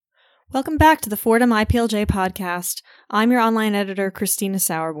Welcome back to the Fordham IPLJ podcast. I'm your online editor, Christina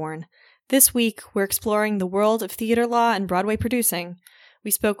Sauerborn. This week, we're exploring the world of theater law and Broadway producing.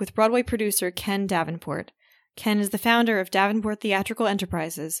 We spoke with Broadway producer Ken Davenport. Ken is the founder of Davenport Theatrical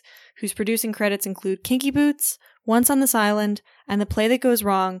Enterprises, whose producing credits include Kinky Boots, Once on This Island, and The Play That Goes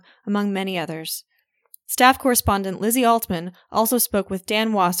Wrong, among many others. Staff correspondent Lizzie Altman also spoke with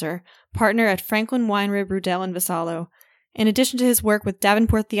Dan Wasser, partner at Franklin Weinrib, Rudell & Vassallo. In addition to his work with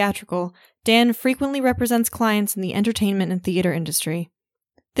Davenport Theatrical, Dan frequently represents clients in the entertainment and theater industry.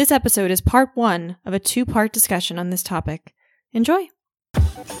 This episode is part one of a two-part discussion on this topic. Enjoy!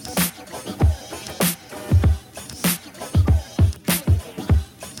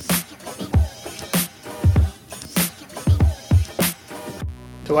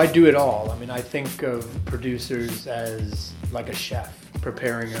 So I do it all. I think of producers as like a chef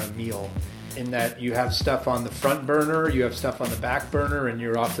preparing a meal, in that you have stuff on the front burner, you have stuff on the back burner, and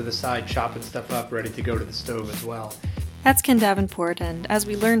you're off to the side chopping stuff up, ready to go to the stove as well. That's Ken Davenport, and as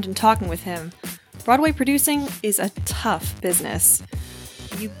we learned in talking with him, Broadway producing is a tough business.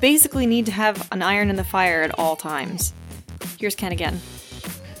 You basically need to have an iron in the fire at all times. Here's Ken again.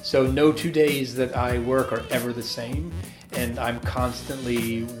 So no 2 days that I work are ever the same, and I'm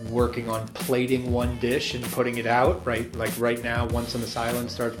constantly working on plating one dish and putting it out, right? Like right now, Once on This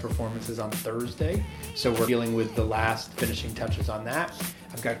Island starts performances on Thursday, so we're dealing with the last finishing touches on that.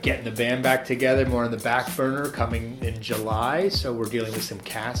 I've got Getting the Band Back Together, more on the back burner, coming in July, so we're dealing with some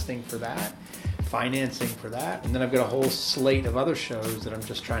casting for that, financing for that, and then I've got a whole slate of other shows that I'm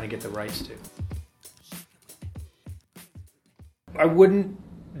just trying to get the rights to. I wouldn't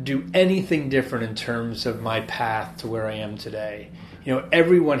do anything different in terms of my path to where I am today.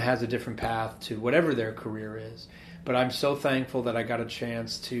 Everyone has a different path to whatever their career is, but I'm so thankful that I got a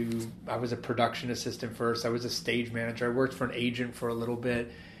chance I was a production assistant first, I was a stage manager, I worked for an agent for a little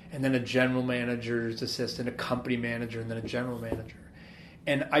bit, and then a general manager's assistant, a company manager, and then a general manager.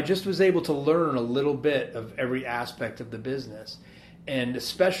 And I just was able to learn a little bit of every aspect of the business. And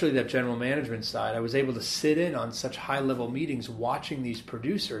especially that general management side, I was able to sit in on such high-level meetings watching these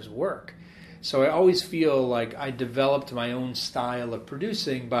producers work. So I always feel like I developed my own style of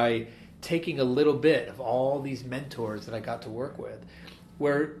producing by taking a little bit of all these mentors that I got to work with.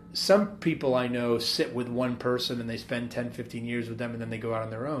 Where some people I know sit with one person and they spend 10, 15 years with them and then they go out on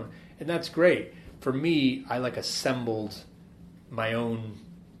their own. And that's great. For me, I assembled my own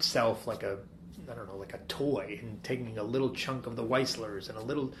self like a toy, and taking a little chunk of the Weislers and a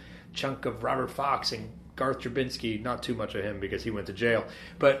little chunk of Robert Fox and Garth Drabinsky, not too much of him because he went to jail,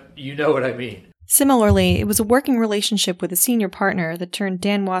 but you know what I mean. Similarly, it was a working relationship with a senior partner that turned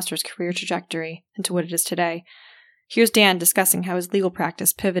Dan Wasser's career trajectory into what it is today. Here's Dan discussing how his legal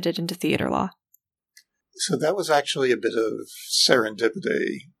practice pivoted into theater law. So that was actually a bit of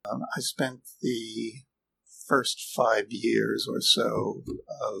serendipity. I spent the first 5 years or so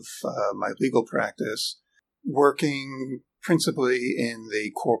of my legal practice working principally in the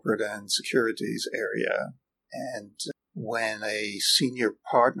corporate and securities area. And when a senior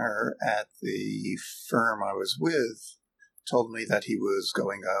partner at the firm I was with told me that he was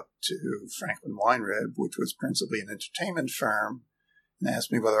going up to Franklin Weinrib, which was principally an entertainment firm, and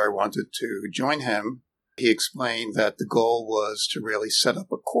asked me whether I wanted to join him, he explained that the goal was to really set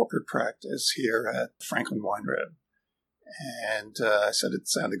up a corporate practice here at Franklin Weinrib. And I said it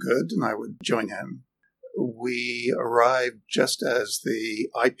sounded good, and I would join him. We arrived just as the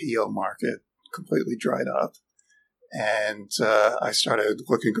IPO market completely dried up. And I started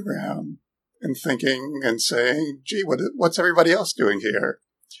looking around and thinking and saying, gee, what's everybody else doing here?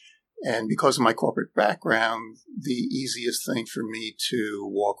 And because of my corporate background, the easiest thing for me to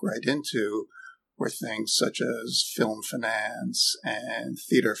walk right into were things such as film finance and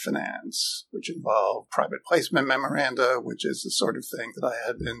theater finance, which involve private placement memoranda, which is the sort of thing that I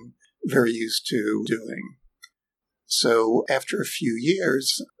had been very used to doing. So after a few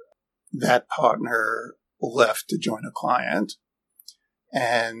years, that partner left to join a client,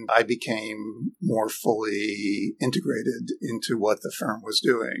 and I became more fully integrated into what the firm was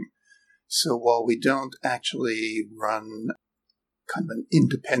doing. So while we don't actually run kind of an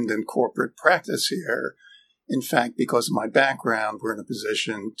independent corporate practice here, in fact, because of my background, we're in a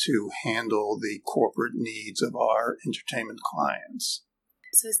position to handle the corporate needs of our entertainment clients.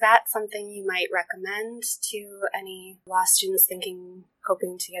 So is that something you might recommend to any law students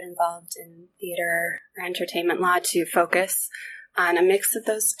hoping to get involved in theater or entertainment law, to focus on a mix of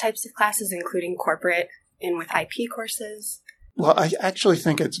those types of classes, including corporate and with IP courses? Well, I actually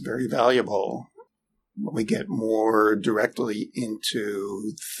think it's very valuable. When we get more directly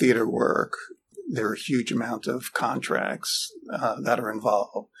into theater work, there are a huge amount of contracts that are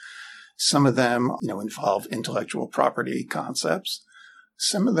involved. Some of them, involve intellectual property concepts.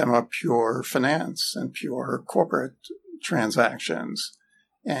 Some of them are pure finance and pure corporate transactions.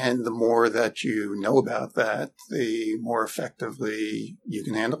 And the more that you know about that, the more effectively you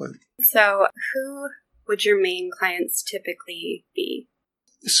can handle it. So who would your main clients typically be?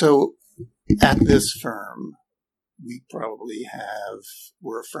 So at this firm,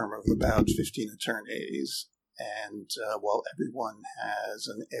 we're a firm of about 15 attorneys. And while everyone has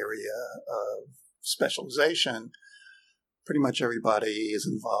an area of specialization, pretty much everybody is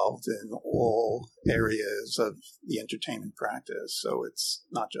involved in all areas of the entertainment practice. So it's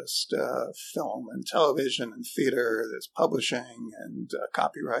not just film and television and theater, there's publishing and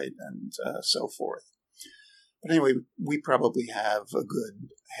copyright and so forth. But anyway, we probably have a good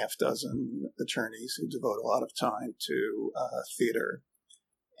half dozen attorneys who devote a lot of time to theater.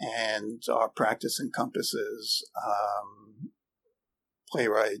 And our practice encompasses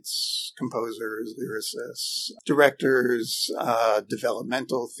playwrights, composers, lyricists, directors,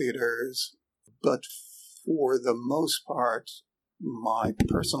 developmental theaters. But for the most part, my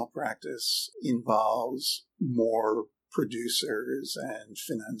personal practice involves more producers and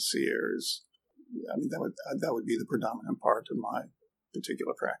financiers. I mean, that would be the predominant part of my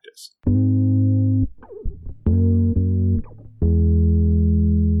particular practice.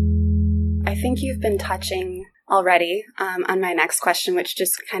 I think you've been touching already on my next question, which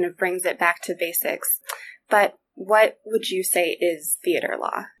just kind of brings it back to basics. But what would you say is theater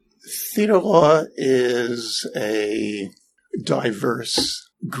law? Theater law is a diverse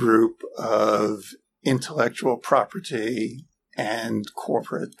group of intellectual property and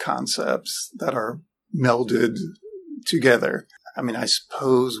corporate concepts that are melded together. I mean, I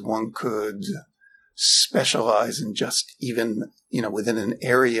suppose one could specialize in just even, within an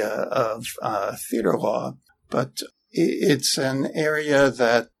area of theater law, but it's an area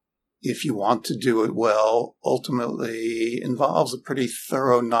that, if you want to do it well, ultimately involves a pretty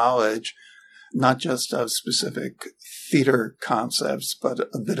thorough knowledge, not just of specific theater concepts, but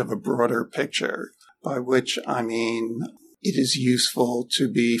a bit of a broader picture, by which I mean it is useful to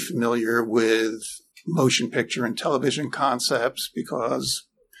be familiar with motion picture and television concepts, because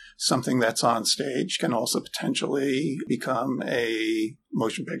something that's on stage can also potentially become a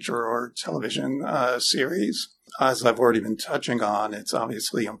motion picture or television series. As I've already been touching on, it's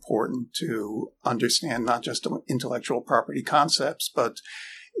obviously important to understand not just intellectual property concepts, but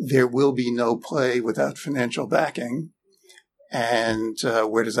there will be no play without financial backing. And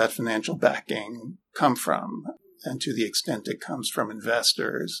where does that financial backing come from? And to the extent it comes from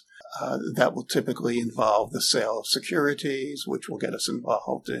investors, that will typically involve the sale of securities, which will get us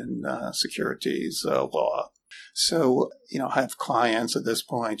involved in securities law. So, I have clients at this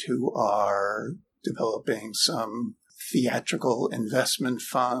point who are developing some theatrical investment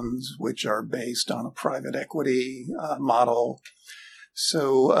funds, which are based on a private equity model.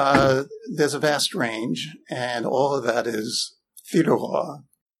 So there's a vast range, and all of that is theater law.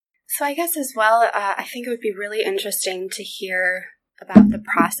 So I guess as well, I think it would be really interesting to hear about the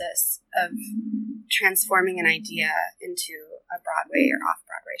process of transforming an idea into a Broadway or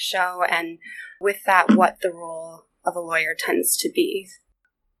off-Broadway show, and with that, what the role of a lawyer tends to be.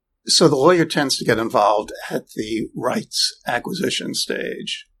 So the lawyer tends to get involved at the rights acquisition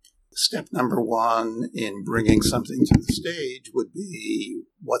stage. Step number one in bringing something to the stage would be,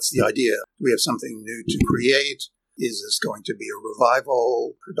 what's the idea? Do we have something new to create? Is this going to be a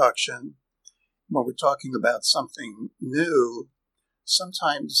revival production? When we're talking about something new,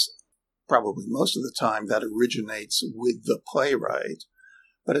 sometimes, probably most of the time, that originates with the playwright.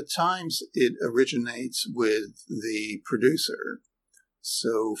 But at times it originates with the producer.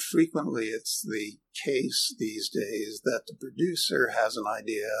 So frequently it's the case these days that the producer has an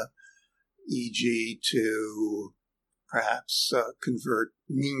idea, e.g. to perhaps convert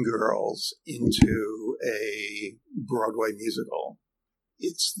Mean Girls into a Broadway musical.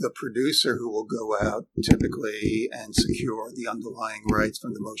 It's the producer who will go out typically and secure the underlying rights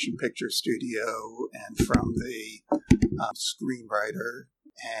from the motion picture studio and from the screenwriter,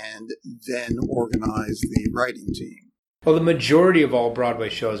 and then organize the writing team. Well, the majority of all Broadway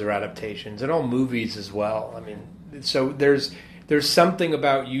shows are adaptations, and all movies as well. I mean, so there's something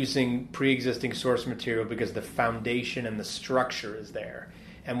about using pre-existing source material because the foundation and the structure is there.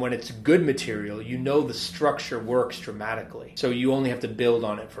 And when it's good material, the structure works dramatically. So you only have to build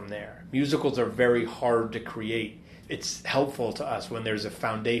on it from there. Musicals are very hard to create. It's helpful to us when there's a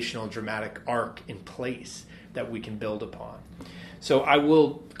foundational dramatic arc in place that we can build upon. So I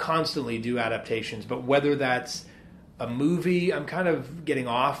will constantly do adaptations, but whether that's a movie, I'm kind of getting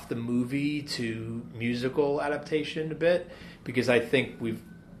off the movie to musical adaptation a bit, because I think we've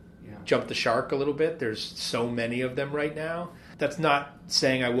jumped the shark a little bit. There's so many of them right now. That's not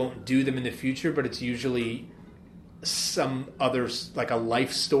saying I won't do them in the future, but it's usually some other, like a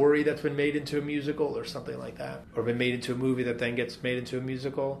life story that's been made into a musical or something like that, or been made into a movie that then gets made into a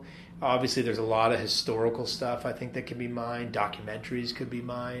musical. Obviously, there's a lot of historical stuff I think that can be mined. Documentaries could be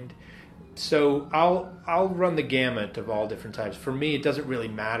mined. So I'll run the gamut of all different types. For me, it doesn't really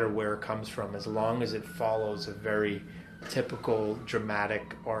matter where it comes from as long as it follows a very typical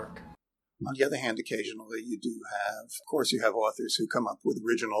dramatic arc. On the other hand, occasionally you do have, of course, you have authors who come up with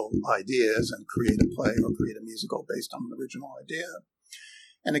original ideas and create a play or create a musical based on an original idea.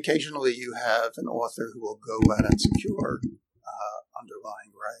 And occasionally you have an author who will go out and secure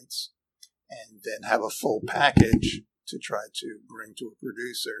underlying rights and then have a full package to try to bring to a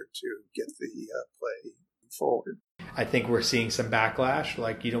producer to get the play forward. I think we're seeing some backlash,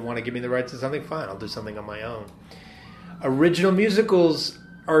 like, you don't want to give me the rights to something? Fine, I'll do something on my own. Original musicals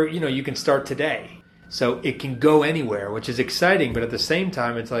are, you can start today. So it can go anywhere, which is exciting, but at the same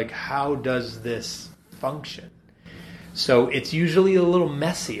time, it's like, how does this function? So it's usually a little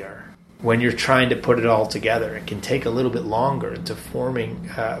messier when you're trying to put it all together. It can take a little bit longer to forming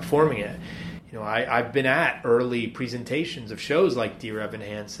it. I've been at early presentations of shows like Dear Evan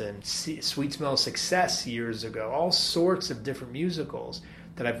Hansen, Sweet Smell of Success years ago, all sorts of different musicals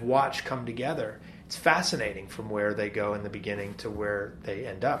that I've watched come together. It's fascinating from where they go in the beginning to where they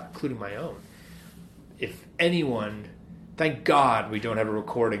end up, including my own. If anyone, thank God we don't have a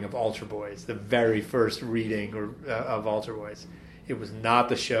recording of Altar Boys, the very first reading of Altar Boys. It was not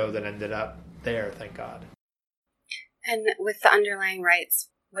the show that ended up there, thank God. And with the underlying rights,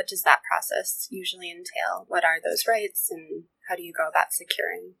 what does that process usually entail? What are those rights, and how do you go about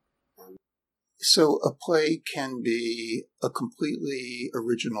securing them? So a play can be a completely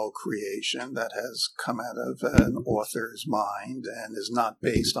original creation that has come out of an author's mind and is not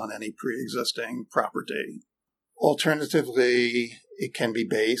based on any pre-existing property. Alternatively, it can be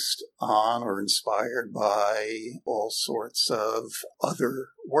based on or inspired by all sorts of other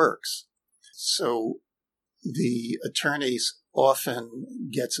works. So the attorneys often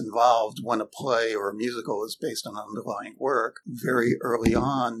gets involved when a play or a musical is based on an underlying work very early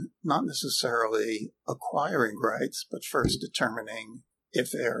on, not necessarily acquiring rights, but first determining if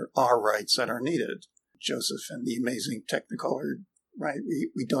there are rights that are needed. Joseph and the Amazing Technicolor, right?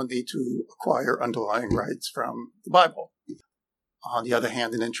 We don't need to acquire underlying rights from the Bible. On the other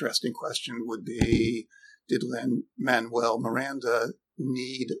hand, an interesting question would be, did Lin-Manuel Miranda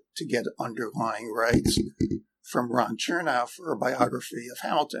need to get underlying rights from Ron Chernow for a biography of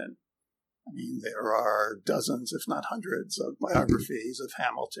Hamilton? I mean, there are dozens, if not hundreds, of biographies of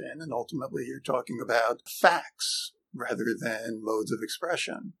Hamilton, and ultimately you're talking about facts rather than modes of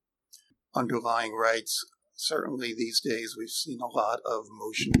expression. Underlying rights, certainly these days we've seen a lot of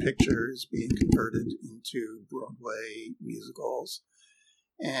motion pictures being converted into Broadway musicals.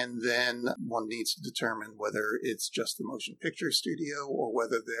 And then one needs to determine whether it's just the motion picture studio or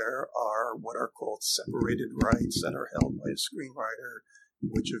whether there are what are called separated rights that are held by a screenwriter,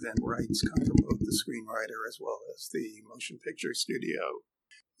 which event rights come from both the screenwriter as well as the motion picture studio.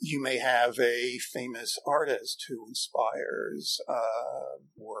 You may have a famous artist who inspires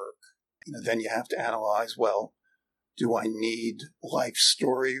work. Then you have to analyze, well, do I need life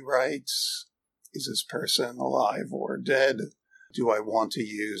story rights? Is this person alive or dead? Do I want to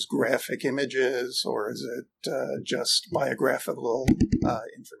use graphic images, or is it just biographical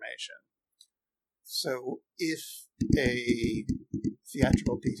information? So if a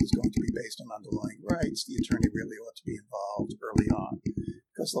theatrical piece is going to be based on underlying rights, the attorney really ought to be involved early on,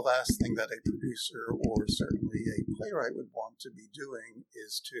 because the last thing that a producer or certainly a playwright would want to be doing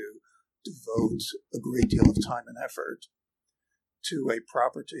is to devote a great deal of time and effort to a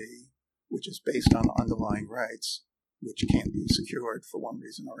property which is based on underlying rights, which can't be secured for one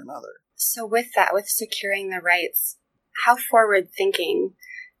reason or another. So with that, with securing the rights, how forward-thinking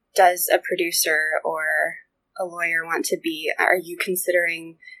does a producer or a lawyer want to be? Are you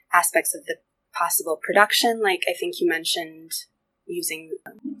considering aspects of the possible production? Like I think you mentioned using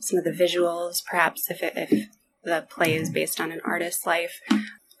some of the visuals, perhaps if the play is based on an artist's life.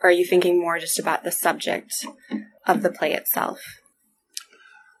 Or are you thinking more just about the subject of the play itself?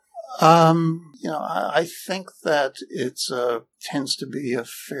 I think that it tends to be a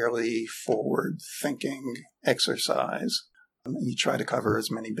fairly forward-thinking exercise. You try to cover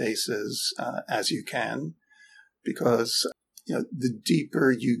as many bases as you can, because the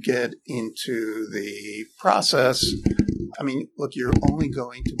deeper you get into the process, look, you're only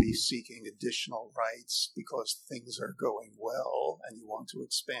going to be seeking additional rights because things are going well and you want to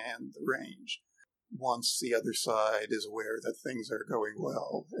expand the range. once the other side is aware that things are going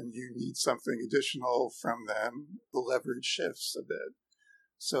well and you need something additional from them, the leverage shifts a bit.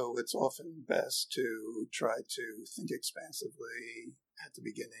 So it's often best to try to think expansively at the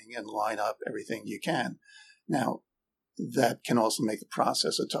beginning and line up everything you can. Now, that can also make the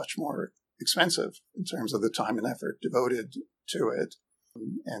process a touch more expensive in terms of the time and effort devoted to it.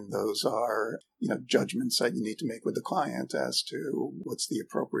 And those are, judgments that you need to make with the client as to what's the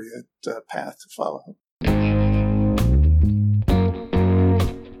appropriate path to follow.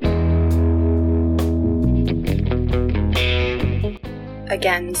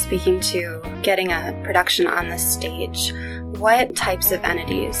 Again, speaking to getting a production on the stage, what types of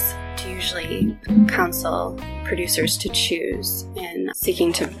entities do you usually counsel producers to choose in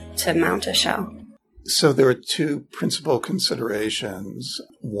seeking to mount a show? So there are two principal considerations.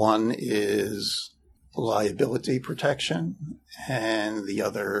 One is liability protection, and the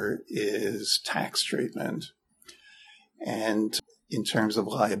other is tax treatment. And in terms of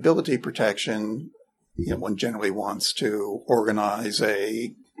liability protection, one generally wants to organize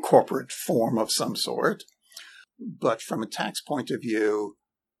a corporate form of some sort. But from a tax point of view,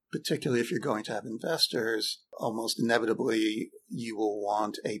 particularly if you're going to have investors, almost inevitably you will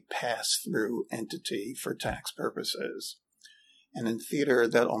want a pass-through entity for tax purposes. And in theater,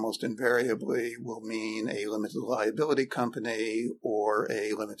 that almost invariably will mean a limited liability company or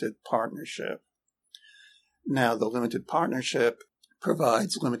a limited partnership. Now, the limited partnership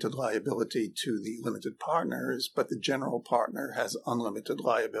provides limited liability to the limited partners, but the general partner has unlimited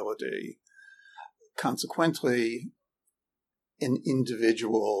liability. Consequently, an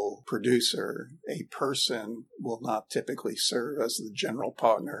individual producer, a person, will not typically serve as the general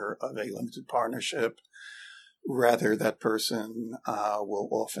partner of a limited partnership. Rather, that person will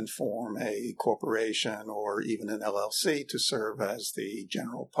often form a corporation or even an LLC to serve as the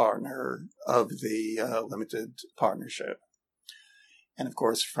general partner of the limited partnership. And of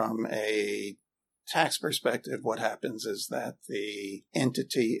course, from a tax perspective, what happens is that the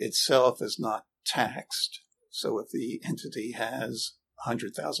entity itself is not taxed. So if the entity has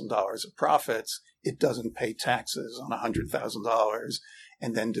 $100,000 of profits, it doesn't pay taxes on $100,000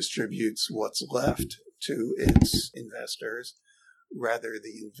 and then distributes what's left to its investors. Rather,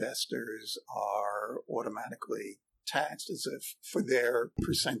 the investors are automatically taxed as if for their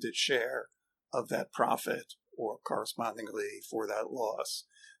percentage share of that profit or correspondingly for that loss.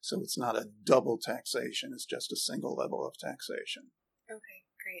 So it's not a double taxation, it's just a single level of taxation. Okay,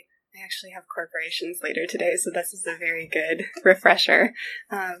 great. I actually have corporations later today, so this is a very good refresher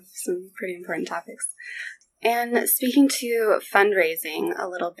of some pretty important topics. And speaking to fundraising a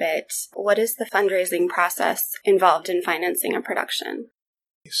little bit, what is the fundraising process involved in financing a production?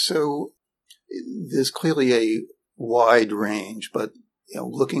 So there's clearly a wide range, but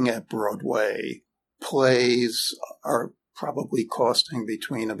looking at Broadway, plays are probably costing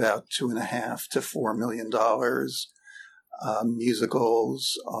between about $2.5 to $4 million.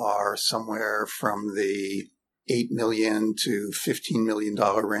 Musicals are somewhere from the $8 million to $15 million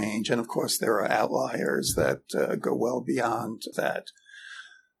range. And of course, there are outliers that go well beyond that.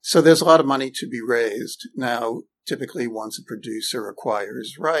 So there's a lot of money to be raised. Now, typically once a producer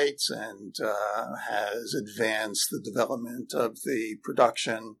acquires rights and has advanced the development of the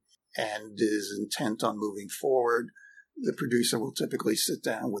production and is intent on moving forward, the producer will typically sit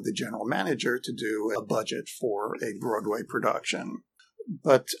down with the general manager to do a budget for a Broadway production.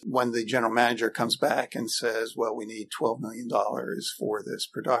 But when the general manager comes back and says, well, we need $12 million for this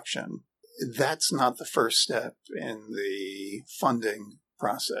production, that's not the first step in the funding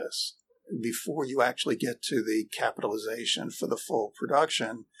process. Before you actually get to the capitalization for the full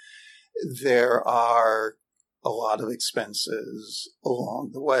production, there are a lot of expenses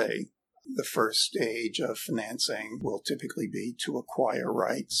along the way. The first stage of financing will typically be to acquire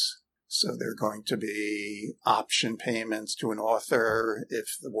rights. So there are going to be option payments to an author. If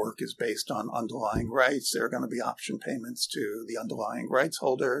the work is based on underlying rights, there are going to be option payments to the underlying rights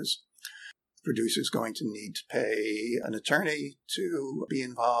holders. The producer is going to need to pay an attorney to be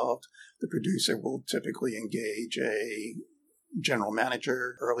involved. The producer will typically engage a general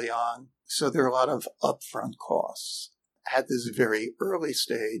manager early on. So there are a lot of upfront costs. At this very early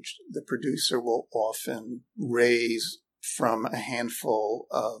stage, the producer will often raise from a handful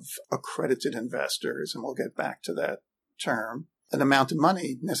of accredited investors, and we'll get back to that term, an amount of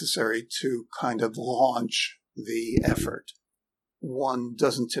money necessary to kind of launch the effort. One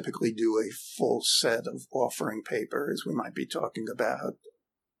doesn't typically do a full set of offering papers. We might be talking about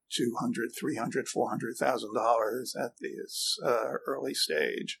 $200,000, $300,000, $400,000 at this early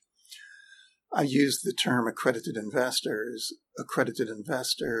stage. I use the term accredited investors. Accredited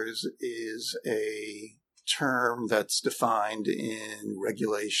investors is a term that's defined in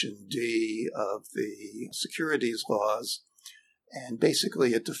Regulation D of the securities laws. And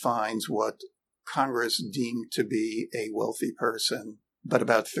basically it defines what Congress deemed to be a wealthy person, but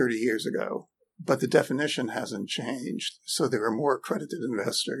about 30 years ago. But the definition hasn't changed. So there are more accredited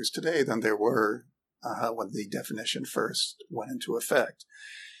investors today than there were when the definition first went into effect.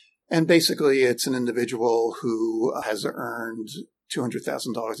 And basically it's an individual who has earned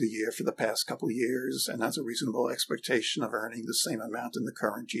 $200,000 a year for the past couple of years and has a reasonable expectation of earning the same amount in the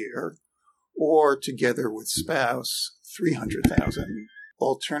current year, or together with spouse, $300,000.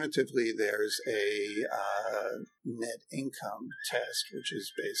 Alternatively, there's a net income test, which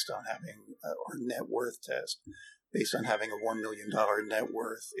is based on having, or net worth test, based on having a $1 million net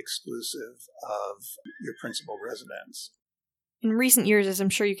worth exclusive of your principal residence. In recent years, as I'm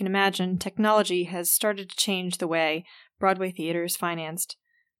sure you can imagine, technology has started to change the way Broadway theater is financed.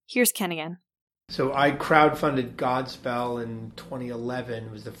 Here's Ken again. So I crowdfunded Godspell in 2011.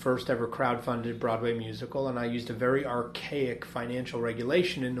 It was the first ever crowdfunded Broadway musical, and I used a very archaic financial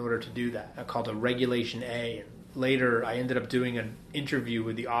regulation in order to do that. I called it Regulation A. And later, I ended up doing an interview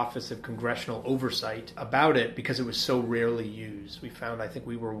with the Office of Congressional Oversight about it because it was so rarely used. We found, I think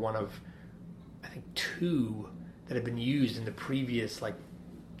we were one of, two that had been used in the previous,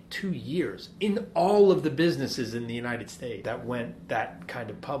 2 years in all of the businesses in the United States that went that kind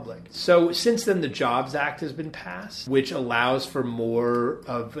of public. So since then, the Jobs Act has been passed, which allows for more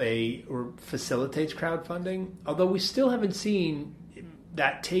of or facilitates crowdfunding, although we still haven't seen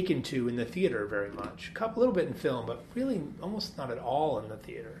that taken to in the theater very much. A little bit in film, but really almost not at all in the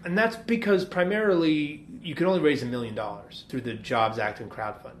theater. And that's because primarily you can only raise $1 million through the Jobs Act and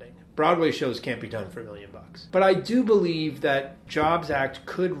crowdfunding. Broadway shows can't be done for $1 million. But I do believe that Jobs Act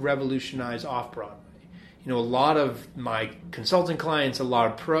could revolutionize off-Broadway. A lot of my consulting clients, a lot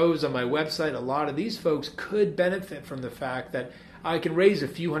of pros on my website, a lot of these folks could benefit from the fact that I can raise a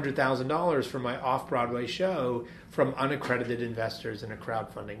few $100,000 for my off-Broadway show from unaccredited investors in a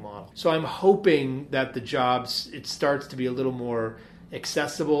crowdfunding model. So I'm hoping that it starts to be a little more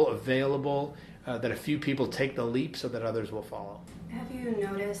accessible, available, that a few people take the leap so that others will follow. Have you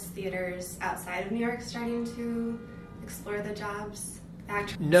noticed theaters outside of New York starting to explore the Jobs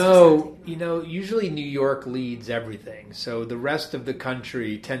Act? No, usually New York leads everything. So the rest of the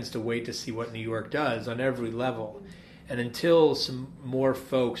country tends to wait to see what New York does on every level. And until some more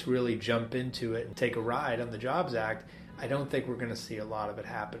folks really jump into it and take a ride on the Jobs Act, I don't think we're going to see a lot of it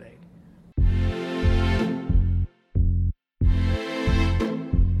happening.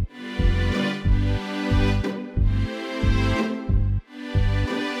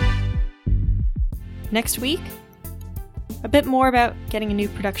 Next week, a bit more about getting a new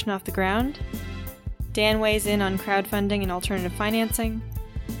production off the ground. Dan weighs in on crowdfunding and alternative financing.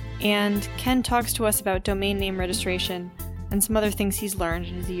 And Ken talks to us about domain name registration and some other things he's learned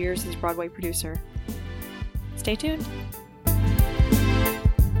in his years as Broadway producer. Stay tuned.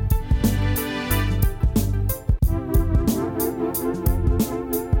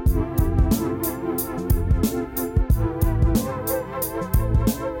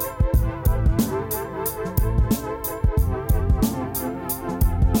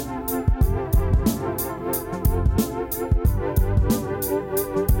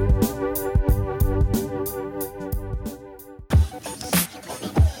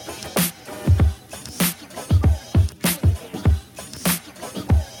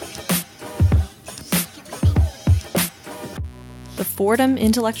 Fordham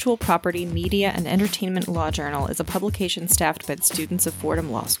Intellectual Property, Media, and Entertainment Law Journal is a publication staffed by the students of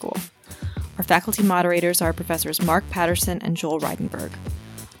Fordham Law School. Our faculty moderators are Professors Mark Patterson and Joel Reidenberg.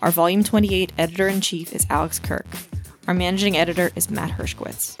 Our Volume 28 Editor-in-Chief is Alex Kirk. Our Managing Editor is Matt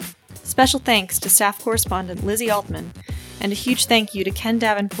Hershkowitz. Special thanks to staff correspondent Lizzie Altman, and a huge thank you to Ken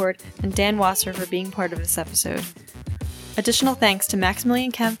Davenport and Dan Wasser for being part of this episode. Additional thanks to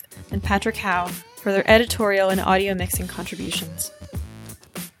Maximilian Kemp and Patrick Howe for their editorial and audio mixing contributions.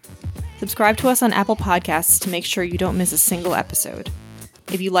 Subscribe to us on Apple Podcasts to make sure you don't miss a single episode.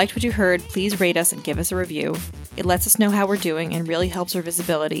 If you liked what you heard, please rate us and give us a review. It lets us know how we're doing and really helps our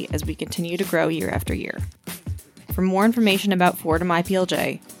visibility as we continue to grow year after year. For more information about Fordham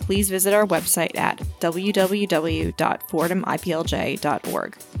IPLJ, please visit our website at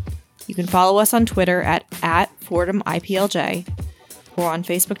www.fordhamiplj.org. You can follow us on Twitter at FordhamIPLJ or on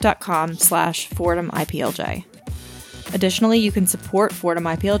Facebook.com/FordhamIPLJ. Additionally, you can support Fordham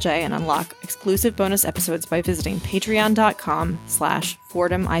IPLJ and unlock exclusive bonus episodes by visiting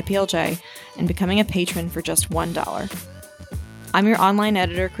patreon.com/FordhamIPLJ and becoming a patron for just $1. I'm your online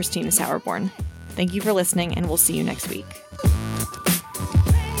editor, Christina Sauerborn. Thank you for listening, and we'll see you next week.